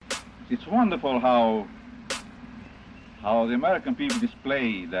It's wonderful how the American people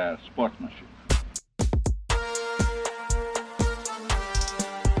display their sportsmanship.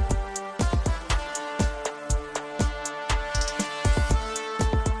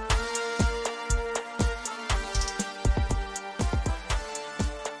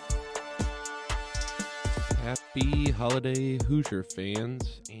 Happy holiday, Hoosier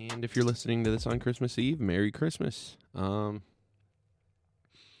fans, and if you're listening to this on Christmas Eve, Merry Christmas.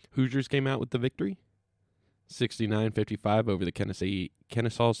 Hoosiers came out with the victory, 69-55 over the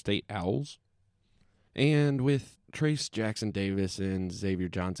Kennesaw State Owls, and with Trace Jackson Davis and Xavier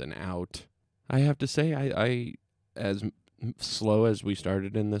Johnson out, I have to say, I as slow as we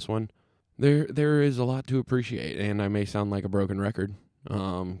started in this one, there is a lot to appreciate, and I may sound like a broken record.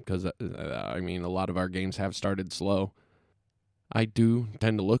 Because, I mean, a lot of our games have started slow. I do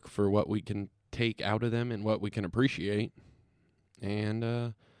tend to look for what we can take out of them and what we can appreciate.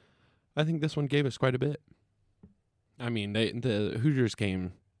 And I think this one gave us quite a bit. I mean, the Hoosiers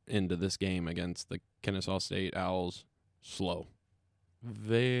came into this game against the Kennesaw State Owls slow.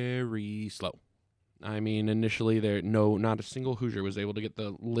 Very slow. I mean, initially, not a single Hoosier was able to get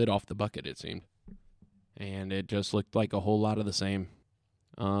the lid off the bucket, it seemed. And it just looked like a whole lot of the same.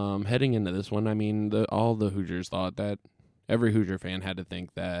 Heading into this one, I mean, all the Hoosiers thought that every Hoosier fan had to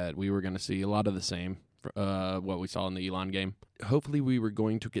think that we were going to see a lot of the same, what we saw in the Elon game. Hopefully we were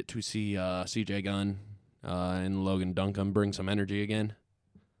going to get to see CJ Gunn and Logan Duncombe bring some energy again.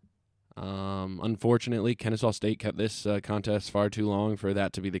 Unfortunately, Kennesaw State kept this contest far too long for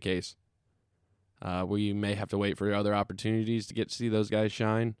that to be the case. We may have to wait for other opportunities to get to see those guys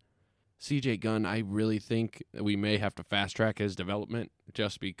shine. CJ Gunn, I really think we may have to fast-track his development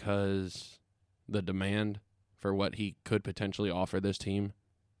just because the demand for what he could potentially offer this team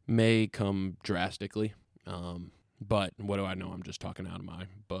may come drastically. But what do I know? I'm just talking out of my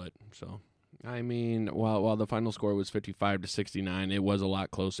butt. So, I mean, while the final score was 55-69, it was a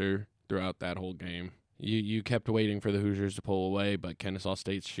lot closer throughout that whole game. You kept waiting for the Hoosiers to pull away, but Kennesaw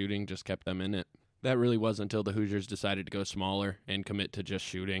State's shooting just kept them in it. That really was until the Hoosiers decided to go smaller and commit to just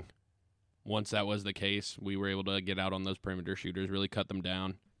shooting. Once that was the case, we were able to get out on those perimeter shooters, really cut them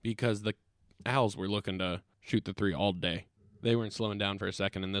down, because the Owls were looking to shoot the three all day. They weren't slowing down for a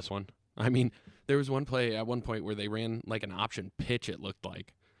second in this one. I mean, there was one play at one point where they ran like an option pitch, it looked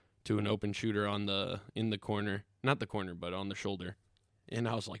like, to an open shooter in the corner. Not the corner, but on the shoulder. And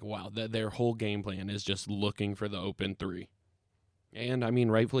I was like, wow, their whole game plan is just looking for the open three. And, I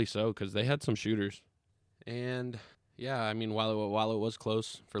mean, rightfully so, because they had some shooters. And yeah, I mean, while it was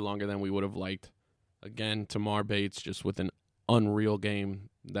close for longer than we would have liked, again, Tamar Bates just with an unreal game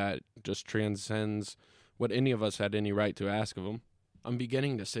that just transcends what any of us had any right to ask of him. I'm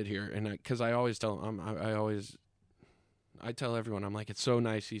beginning to sit here, and because I always tell I tell everyone, I'm like, it's so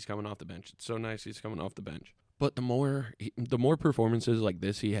nice he's coming off the bench. It's so nice he's coming off the bench. But the more performances like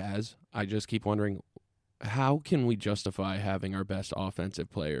this he has, I just keep wondering, how can we justify having our best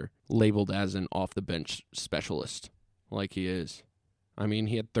offensive player labeled as an off-the-bench specialist like he is? I mean,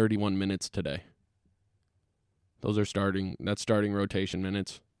 he had 31 minutes today. That's starting rotation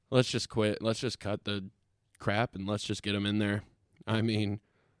minutes. Let's just quit. Let's just cut the crap and let's just get him in there. I mean,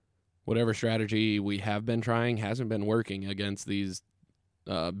 whatever strategy we have been trying hasn't been working against these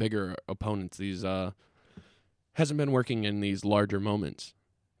bigger opponents. Hasn't been working in these larger moments.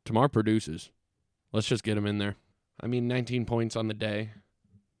 Tamar produces. Let's just get him in there. I mean, 19 points on the day.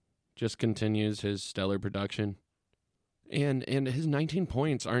 Just continues his stellar production. And his 19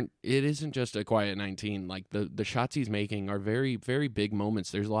 points isn't just a quiet 19. Like, the shots he's making are very, very big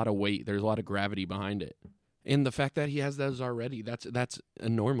moments. There's a lot of weight. There's a lot of gravity behind it. And the fact that he has those already, that's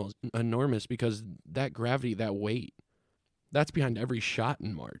enormous because that gravity, that weight, that's behind every shot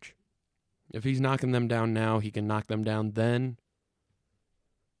in March. If he's knocking them down now, he can knock them down then.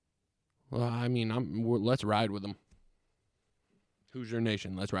 Well, I mean, let's ride with him. Hoosier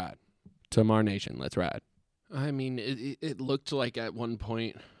Nation, let's ride. Tamar Nation, let's ride. I mean, it looked like at one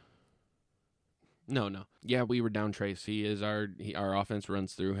point. No. Yeah, we were down Trace. He is our offense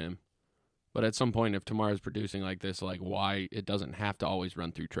runs through him. But at some point, if Tamar is producing like this, like why it doesn't have to always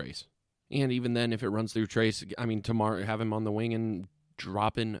run through Trace. And even then, if it runs through Trace, I mean, Tamar, have him on the wing and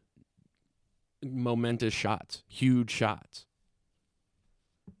dropping momentous shots, huge shots.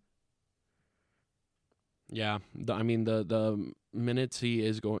 Yeah, the minutes he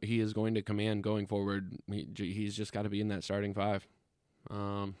is going to command going forward, he's just got to be in that starting five.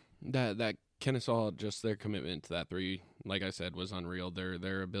 That Kennesaw, just their commitment to that three, like I said, was unreal.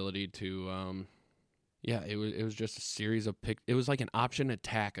 Their ability to, it was just a series of It was like an option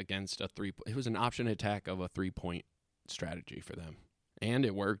attack against a three. It was an option attack of a 3-point strategy for them, And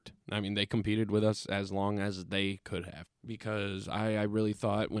it worked. I mean, they competed with us as long as they could have. Because I really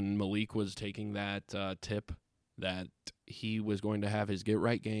thought when Malik was taking that tip that he was going to have his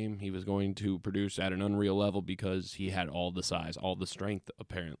get-right game. He was going to produce at an unreal level because he had all the size, all the strength,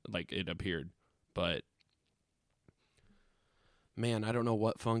 apparently, like it appeared. But, man, I don't know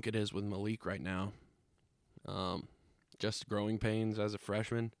what funk it is with Malik right now. Just growing pains as a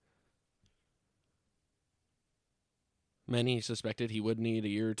freshman. Many suspected he would need a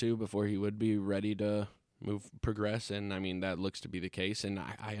year or two before he would be ready to progress, and I mean that looks to be the case. And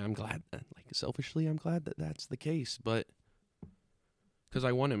I'm glad, selfishly, I'm glad that that's the case. But because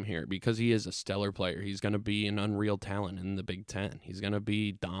I want him here, because he is a stellar player, he's going to be an unreal talent in the Big Ten. He's going to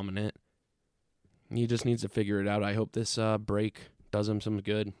be dominant. He just needs to figure it out. I hope this break does him some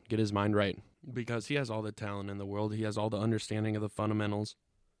good, get his mind right, because he has all the talent in the world. He has all the understanding of the fundamentals.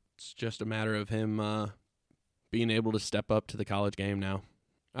 It's just a matter of him being able to step up to the college game now.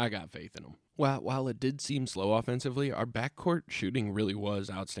 I got faith in him. While it did seem slow offensively, our backcourt shooting really was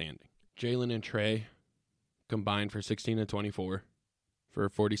outstanding. Jalen and Trey combined for 16 and 24 for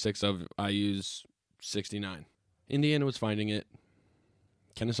 46 of IU's 69. Indiana was finding it.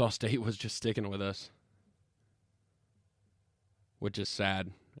 Kennesaw State was just sticking with us, which is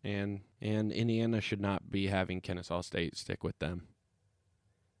sad. And Indiana should not be having Kennesaw State stick with them.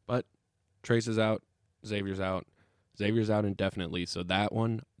 But Trace is out. Xavier's out. Xavier's out indefinitely. So that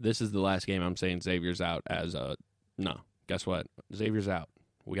one, this is the last game I'm saying Xavier's out as a no. Guess what? Xavier's out.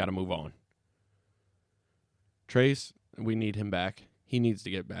 We got to move on. Trace, we need him back. He needs to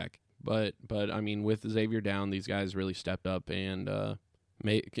get back. But I mean, with Xavier down, these guys really stepped up and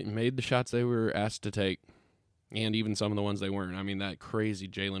made the shots they were asked to take, and even some of the ones they weren't. I mean, that crazy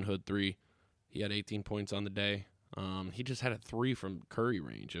Jalen Hood 3, he had 18 points on the day. He just had a 3 from Curry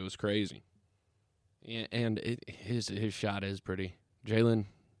range. It was crazy. And his shot is pretty.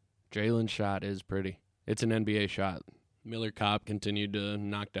 Jalen's shot is pretty. It's an NBA shot. Miller Kopp continued to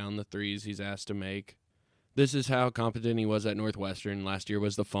knock down the threes he's asked to make. This is how competent he was at Northwestern. Last year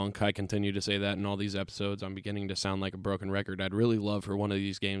was the funk. I continue to say that in all these episodes. I'm beginning to sound like a broken record. I'd really love for one of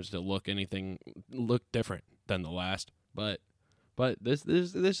these games to look different than the last. But this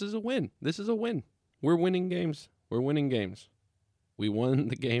is a win. This is a win. We're winning games. We won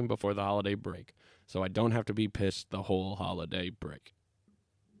the game before the holiday break, so I don't have to be pissed the whole holiday break.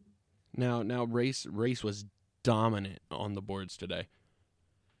 Now Race was dominant on the boards today.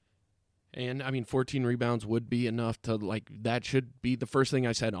 And, I mean, 14 rebounds would be enough to, that should be the first thing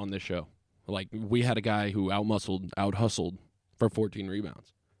I said on this show. We had a guy who out-hustled for 14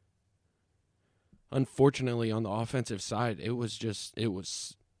 rebounds. Unfortunately, on the offensive side, I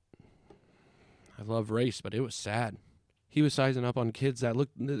love Race, but it was sad. He was sizing up on kids that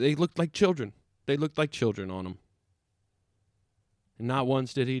looked like children. They looked like children on him. And not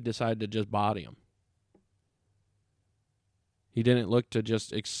once did he decide to just body them. He didn't look to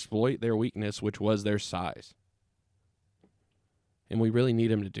just exploit their weakness, which was their size. And we really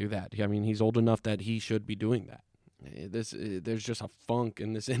need him to do that. I mean, he's old enough that he should be doing that. There's just a funk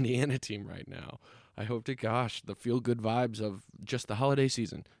in this Indiana team right now. I hope to gosh, the feel-good vibes of just the holiday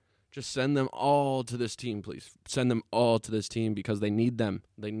season. Just send them all to this team, please. Send them all to this team because they need them.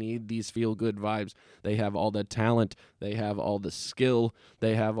 They need these feel-good vibes. They have all the talent. They have all the skill.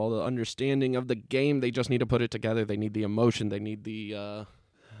 They have all the understanding of the game. They just need to put it together. They need the emotion. They need the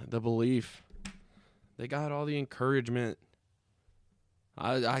belief. They got all the encouragement.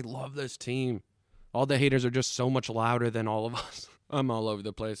 I love this team. All the haters are just so much louder than all of us. I'm all over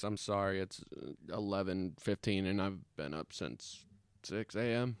the place. I'm sorry. It's 11:15 and I've been up since 6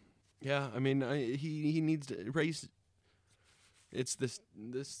 a.m. Yeah, I mean, he needs to race. It's this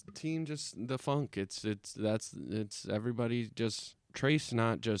team, just the funk. It's everybody just Trace,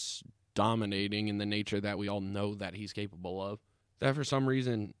 not just dominating in the nature that we all know that he's capable of. That for some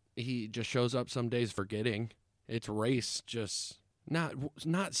reason he just shows up some days forgetting. It's Race just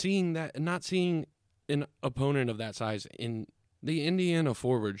not seeing an opponent of that size. In the Indiana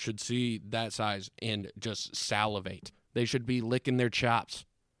forward should see that size and just salivate. They should be licking their chops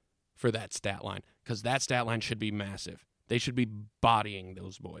for that stat line because that stat line should be massive. They should be bodying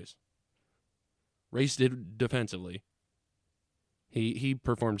those boys. Race did defensively. He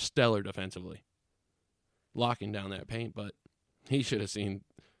performed stellar defensively, locking down that paint, but he should have seen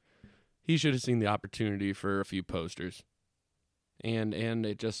the opportunity for a few posters. And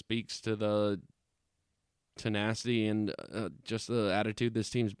it just speaks to the tenacity and just the attitude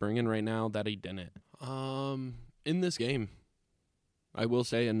this team's bringing right now that he didn't. In this game, I will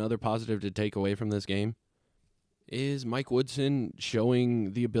say another positive to take away from this game is Mike Woodson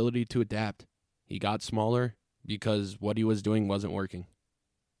showing the ability to adapt. He got smaller. because what he was doing wasn't working.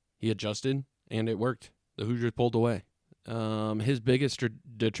 He adjusted, and it worked. The Hoosiers pulled away. His biggest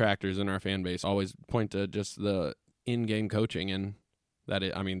detractors in our fan base always point to just the in-game coaching, and that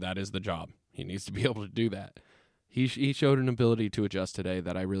is the job. He needs to be able to do that. He showed an ability to adjust today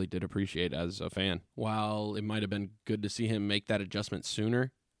that I really did appreciate as a fan. While it might have been good to see him make that adjustment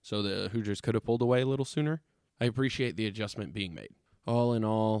sooner, so the Hoosiers could have pulled away a little sooner, I appreciate the adjustment being made. All in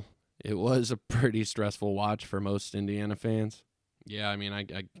all, it was a pretty stressful watch for most Indiana fans. Yeah, I mean,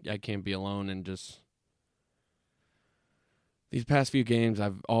 I can't be alone, and just these past few games,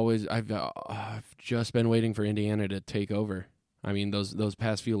 I've just been waiting for Indiana to take over. I mean, those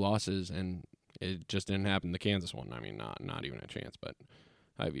past few losses, and it just didn't happen. The Kansas one, I mean, not even a chance, but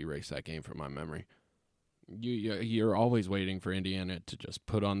I've erased that game from my memory. You're always waiting for Indiana to just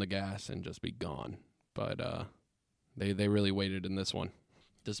put on the gas and just be gone. But they really waited in this one.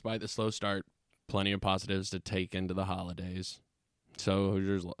 Despite the slow start, plenty of positives to take into the holidays. So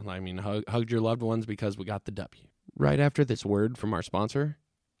Hoosiers, hugged your loved ones because we got the W. Right after this word from our sponsor,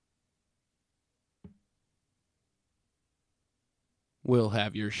 we'll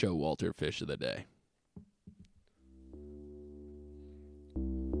have your Showalter Fish of the Day.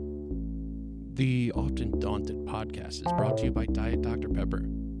 The Often Daunted podcast is brought to you by Diet Dr. Pepper.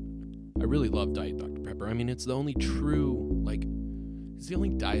 I really love Diet Dr. Pepper. I mean, it's the only true, it's the only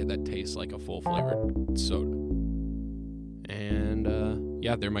diet that tastes like a full-flavored soda. And,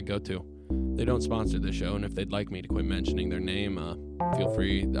 they're my go-to. They don't sponsor the show, and if they'd like me to quit mentioning their name, feel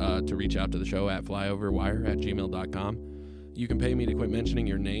free to reach out to the show at flyoverwire@gmail.com. You can pay me to quit mentioning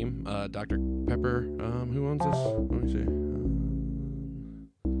your name. Dr. Pepper, who owns this? Let me see.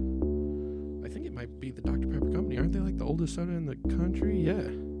 I think it might be the Dr. Pepper Company. Aren't they like the oldest soda in the country? Yeah.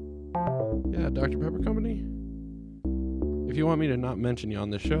 Yeah, Dr. Pepper Company. If you want me to not mention you on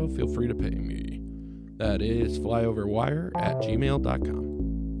the show, feel free to pay me. That is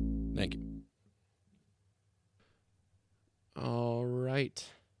flyoverwire@gmail.com. Thank you. All right.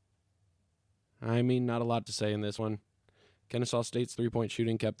 I mean, not a lot to say in this one. Kennesaw State's three-point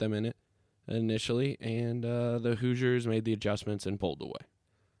shooting kept them in it initially, and the Hoosiers made the adjustments and pulled away.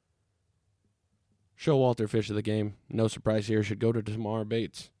 Showalter Fish of the game, no surprise here, should go to Tamar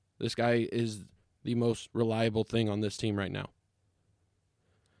Bates. This guy is the most reliable thing on this team right now.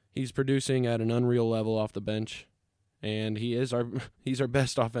 He's producing at an unreal level off the bench, and he's our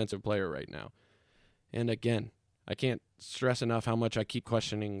best offensive player right now. And again, I can't stress enough how much I keep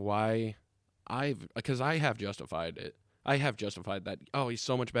questioning why because I have justified it. I have justified that, he's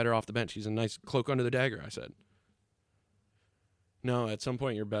so much better off the bench. He's a nice cloak under the dagger, I said. No, at some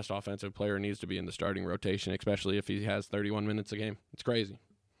point your best offensive player needs to be in the starting rotation, especially if he has 31 minutes a game. It's crazy.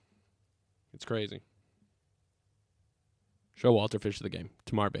 It's crazy. Showalter Fish of the game.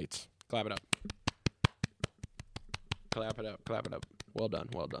 Tamar Bates. Clap it up. Clap it up. Clap it up. Well done.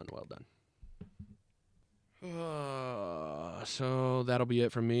 Well done. Well done. So that'll be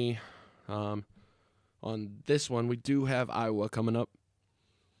it from me. On this one, we do have Iowa coming up.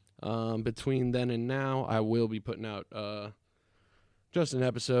 Between then and now, I will be putting out just an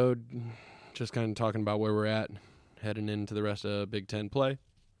episode, just kind of talking about where we're at, heading into the rest of Big Ten play.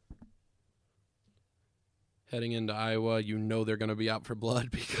 Heading into Iowa, you know they're going to be out for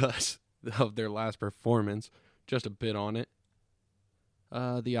blood because of their last performance. Just a bit on it.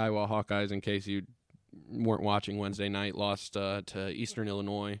 The Iowa Hawkeyes, in case you weren't watching Wednesday night, lost to Eastern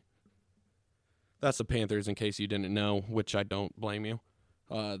Illinois. That's the Panthers, in case you didn't know, which I don't blame you.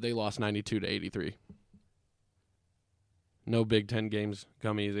 They lost 92-83. No Big Ten games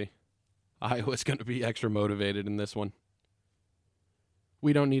come easy. Iowa's going to be extra motivated in this one.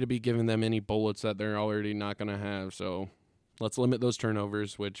 We don't need to be giving them any bullets that they're already not going to have, so let's limit those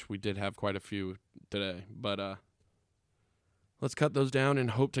turnovers, which we did have quite a few today. But let's cut those down and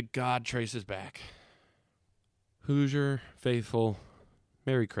hope to God Trace is back. Hoosier faithful,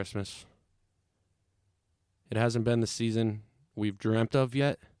 Merry Christmas. It hasn't been the season we've dreamt of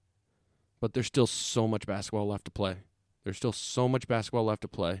yet, but there's still so much basketball left to play.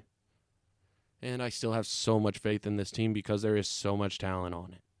 And I still have so much faith in this team because there is so much talent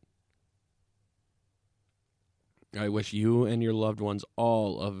on it. I wish you and your loved ones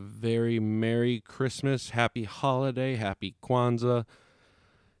all a very Merry Christmas, Happy Holiday, Happy Kwanzaa,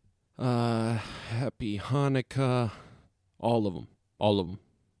 Happy Hanukkah, all of them.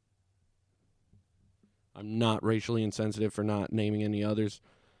 I'm not racially insensitive for not naming any others.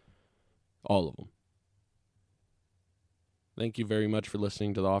 All of them. Thank you very much for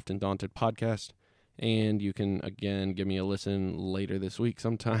listening to the Often Daunted podcast. And you can, again, give me a listen later this week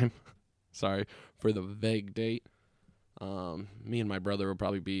sometime. Sorry for the vague date. Me and my brother will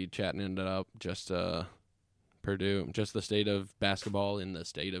probably be chatting it up, just Purdue, just the state of basketball in the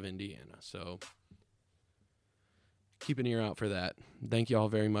state of Indiana. So keep an ear out for that. Thank you all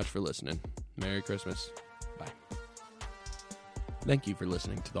very much for listening. Merry Christmas. Bye. Thank you for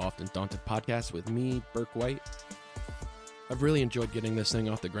listening to the Often Daunted podcast with me, Burke White. I've really enjoyed getting this thing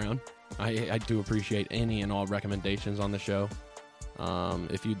off the ground. I do appreciate any and all recommendations on the show.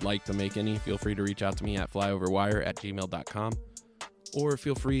 If you'd like to make any, feel free to reach out to me at flyoverwire@gmail.com, or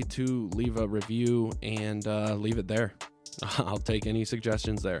feel free to leave a review and leave it there. I'll take any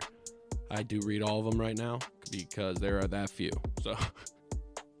suggestions there. I do read all of them right now because there are that few. So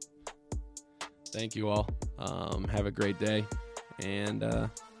thank you all. Have a great day, and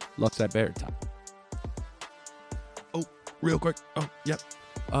Lux at Bear time. Oh, real quick. Oh, yep.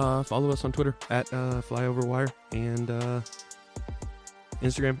 Follow us on Twitter at flyoverwire and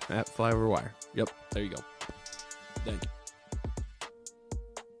Instagram at flyoverwire. Yep, there you go. Thank you.